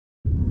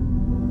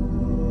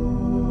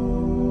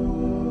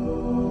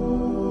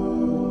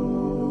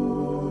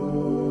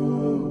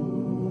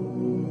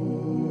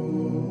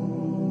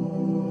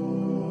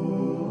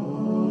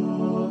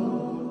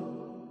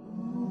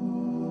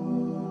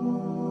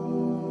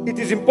it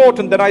is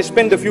important that I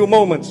spend a few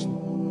moments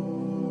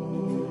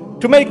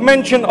to make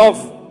mention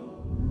of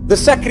the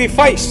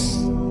sacrifice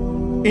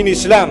in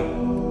Islam.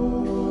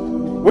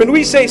 When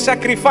we say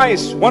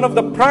sacrifice, one of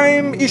the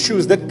prime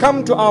issues that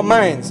come to our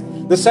minds,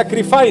 the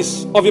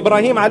sacrifice of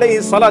Ibrahim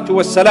alayhi salatu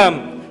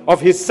wassalam, of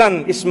his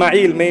son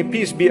Ismail, may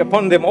peace be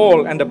upon them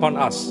all and upon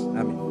us.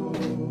 Amen.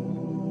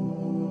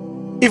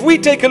 If we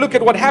take a look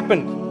at what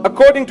happened,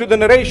 according to the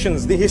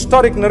narrations, the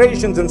historic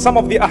narrations and some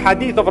of the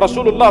ahadith of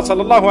Rasulullah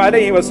sallallahu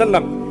alayhi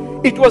wasallam,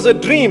 it was a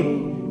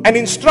dream, an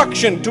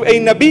instruction to a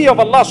Nabi of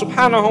Allah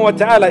subhanahu wa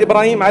ta'ala,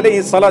 Ibrahim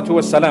alayhi salatu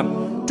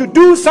wasalam, to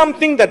do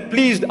something that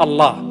pleased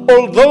Allah,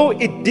 although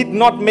it did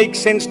not make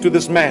sense to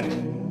this man.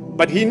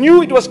 But he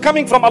knew it was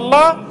coming from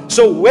Allah,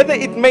 so whether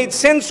it made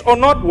sense or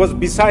not was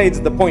besides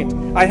the point.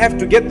 I have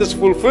to get this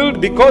fulfilled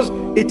because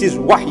it is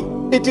wahi,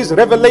 it is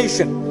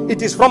revelation,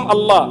 it is from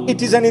Allah,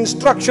 it is an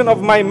instruction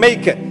of my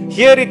maker.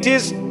 Here it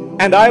is,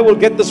 and I will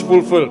get this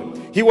fulfilled.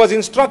 He was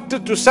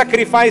instructed to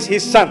sacrifice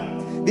his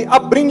son. The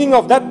upbringing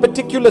of that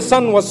particular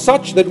son was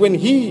such that when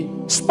he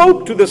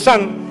spoke to the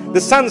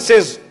son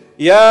says,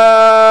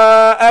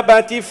 Ya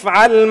abati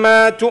f'al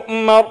ma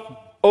tu'mar.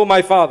 Oh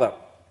my father,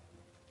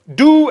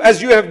 do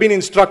as you have been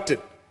instructed.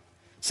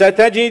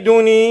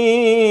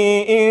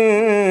 Satajiduni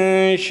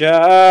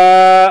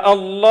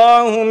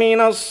insha'Allahu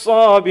minas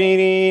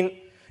sabirin.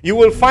 You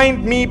will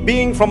find me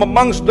being from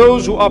amongst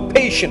those who are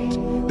patient.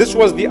 This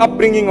was the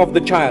upbringing of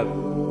the child.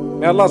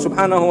 May Allah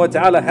subhanahu wa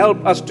ta'ala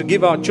help us to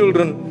give our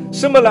children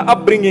similar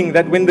upbringing,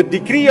 that when the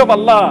decree of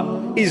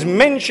Allah is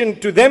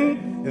mentioned to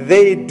them,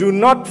 they do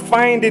not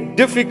find it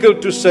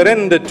difficult to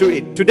surrender to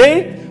it.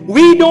 Today,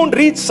 we don't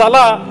read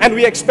salah and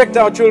we expect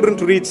our children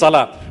to read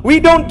salah. We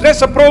don't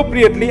dress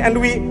appropriately and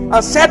we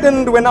are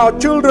saddened when our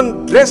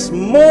children dress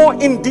more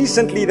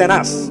indecently than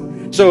us.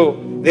 So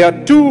there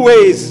are two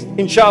ways,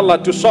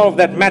 inshallah, to solve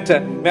that matter.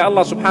 May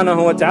Allah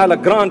subhanahu wa ta'ala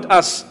grant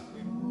us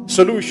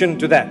solution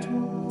to that.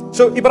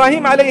 So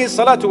Ibrahim alayhi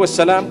salatu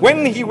wassalam,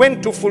 when he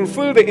went to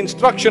fulfill the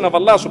instruction of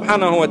Allah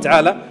subhanahu wa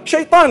ta'ala,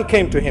 shaitan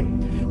came to him.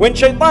 When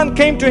shaitan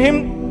came to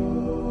him,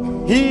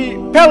 he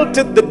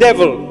pelted the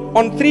devil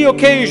on 3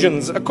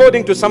 occasions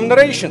according to some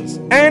narrations,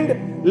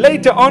 and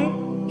later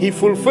on he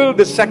fulfilled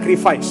the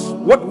sacrifice.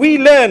 What we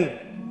learn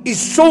is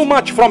so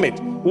much from it.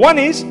 One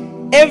is,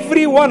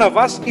 every one of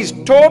us is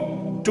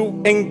taught to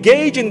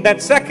engage in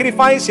that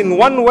sacrifice in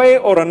one way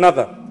or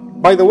another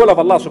by the will of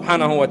Allah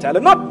subhanahu wa ta'ala.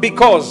 Not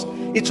because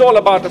it's all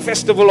about a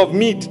festival of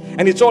meat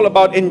and it's all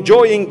about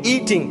enjoying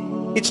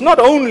eating. It's not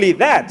only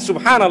that,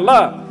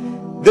 subhanallah.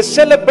 The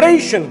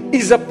celebration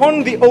is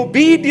upon the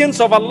obedience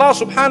of Allah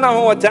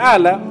subhanahu wa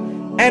ta'ala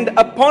and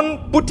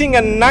upon putting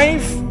a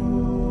knife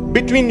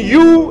between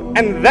you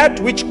and that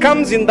which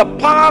comes in the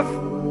path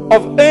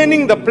of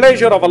earning the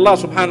pleasure of Allah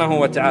subhanahu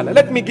wa ta'ala.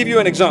 Let me give you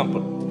an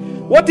example.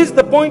 What is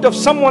the point of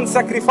someone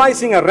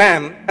sacrificing a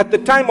ram at the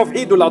time of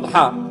Eid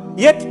al-Adha,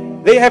 yet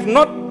they have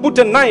not put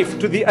a knife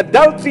to the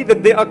adultery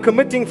that they are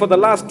committing for the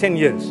last 10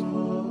 years?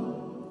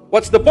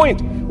 What's the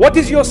point? What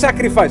is your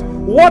sacrifice?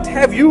 What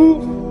have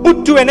you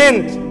put to an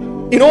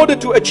end in order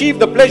to achieve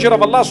the pleasure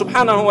of Allah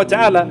subhanahu wa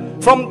ta'ala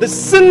from the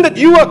sin that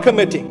you are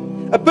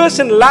committing? A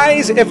person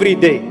lies every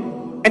day,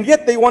 and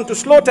yet they want to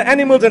slaughter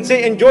animals and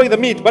say enjoy the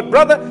meat. But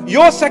brother,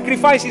 your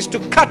sacrifice is to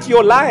cut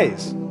your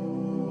lies.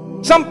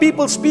 Some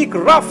people speak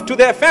rough to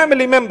their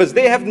family members.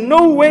 They have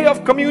no way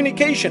of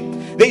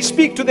communication. They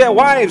speak to their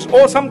wives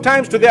or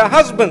sometimes to their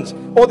husbands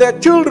or their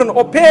children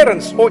or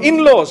parents or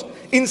in-laws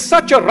in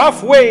such a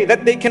rough way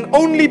that they can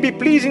only be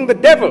pleasing the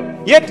devil.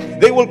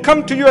 Yet they will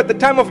come to you at the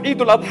time of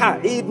Eid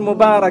al-Adha. Eid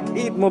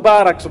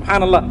Mubarak,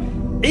 subhanallah.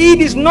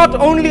 Eid is not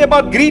only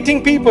about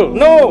greeting people.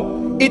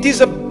 No, it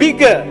is a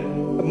bigger,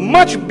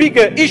 much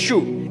bigger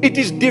issue. It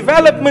is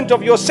development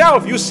of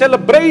yourself. You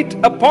celebrate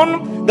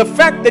upon the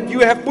fact that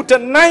you have put a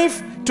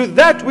knife to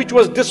that which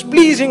was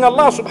displeasing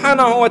Allah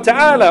subhanahu wa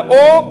ta'ala,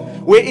 or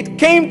where it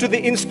came to the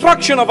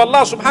instruction of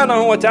Allah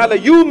subhanahu wa ta'ala,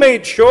 you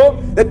made sure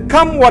that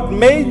come what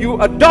may,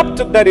 you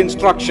adopted that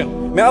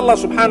instruction. May Allah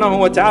subhanahu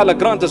wa ta'ala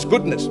grant us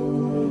goodness.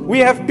 We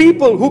have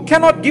people who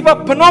cannot give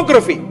up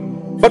pornography,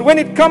 but when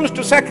it comes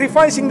to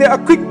sacrificing, they are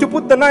quick to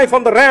put the knife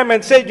on the ram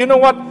and say, you know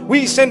what,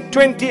 we sent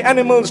 20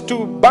 animals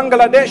to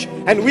Bangladesh,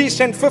 and we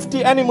sent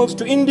 50 animals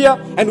to India,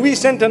 and we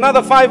sent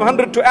another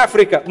 500 to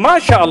Africa.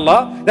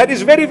 MashaAllah, that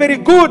is very, very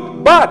good.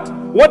 But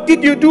what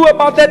did you do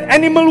about that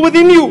animal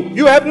within you?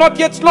 You have not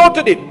yet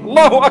slaughtered it.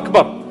 Allahu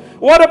Akbar.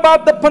 What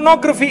about the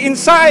pornography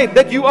inside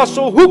that you are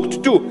so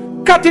hooked to?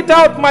 Cut it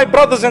out, my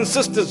brothers and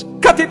sisters.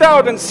 Cut it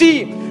out and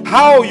see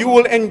how you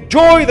will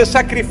enjoy the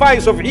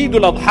sacrifice of Eid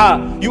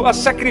al-Adha. You are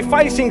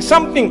sacrificing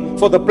something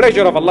for the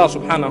pleasure of Allah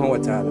subhanahu wa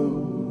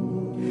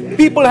ta'ala.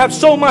 People have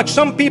so much.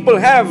 Some people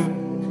have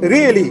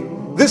really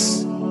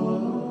this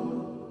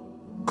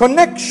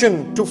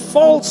connection to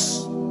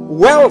false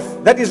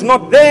wealth that is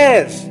not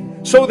theirs.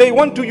 So they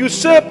want to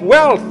usurp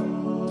wealth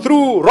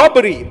through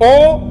robbery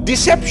or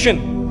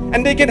deception.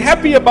 And they get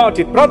happy about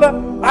it. Brother,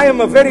 I am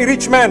a very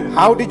rich man.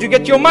 How did you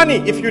get your money?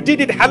 If you did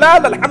it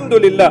halal,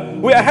 alhamdulillah,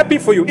 we are happy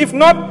for you. If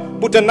not,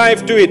 put a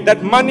knife to it,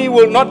 that money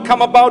will not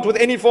come about with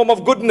any form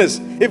of goodness.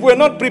 If we're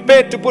not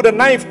prepared to put a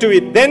knife to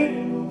it,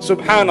 then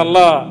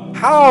subhanallah,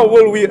 how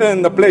will we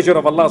earn the pleasure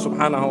of Allah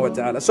subhanahu wa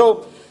ta'ala?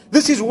 So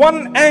this is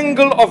one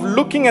angle of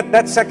looking at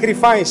that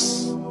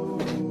sacrifice.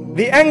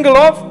 The angle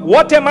of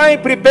what am I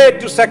prepared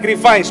to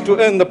sacrifice to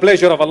earn the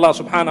pleasure of Allah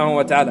subhanahu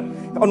wa ta'ala.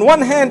 On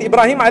one hand,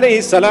 Ibrahim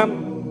alayhi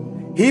salam,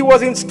 he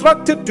was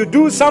instructed to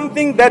do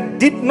something that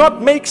did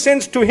not make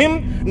sense to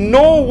him,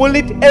 nor will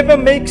it ever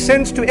make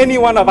sense to any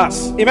one of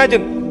us.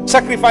 Imagine,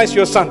 sacrifice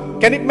your son.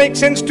 Can it make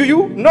sense to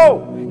you?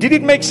 No. Did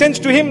it make sense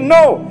to him?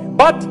 No.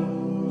 But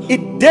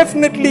it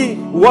definitely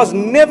was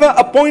never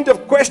a point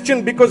of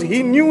question, because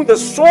he knew the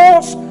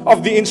source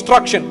of the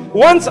instruction.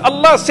 Once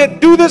Allah said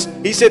do this,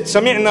 he said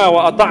sami'na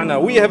wa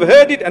ata'na. We have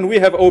heard it and we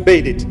have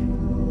obeyed it.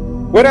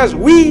 Whereas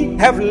we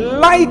have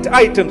light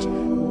items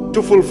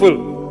to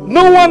fulfill.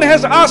 No one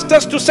has asked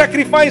us to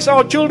sacrifice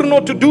our children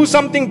or to do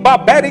something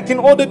barbaric in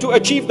order to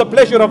achieve the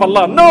pleasure of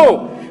Allah.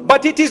 No.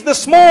 But it is the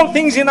small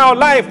things in our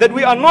life that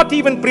we are not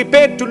even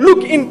prepared to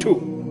look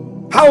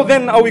into. How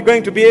then are we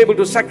going to be able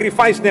to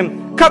sacrifice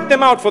them, cut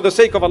them out for the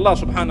sake of Allah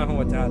subhanahu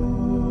wa ta'ala?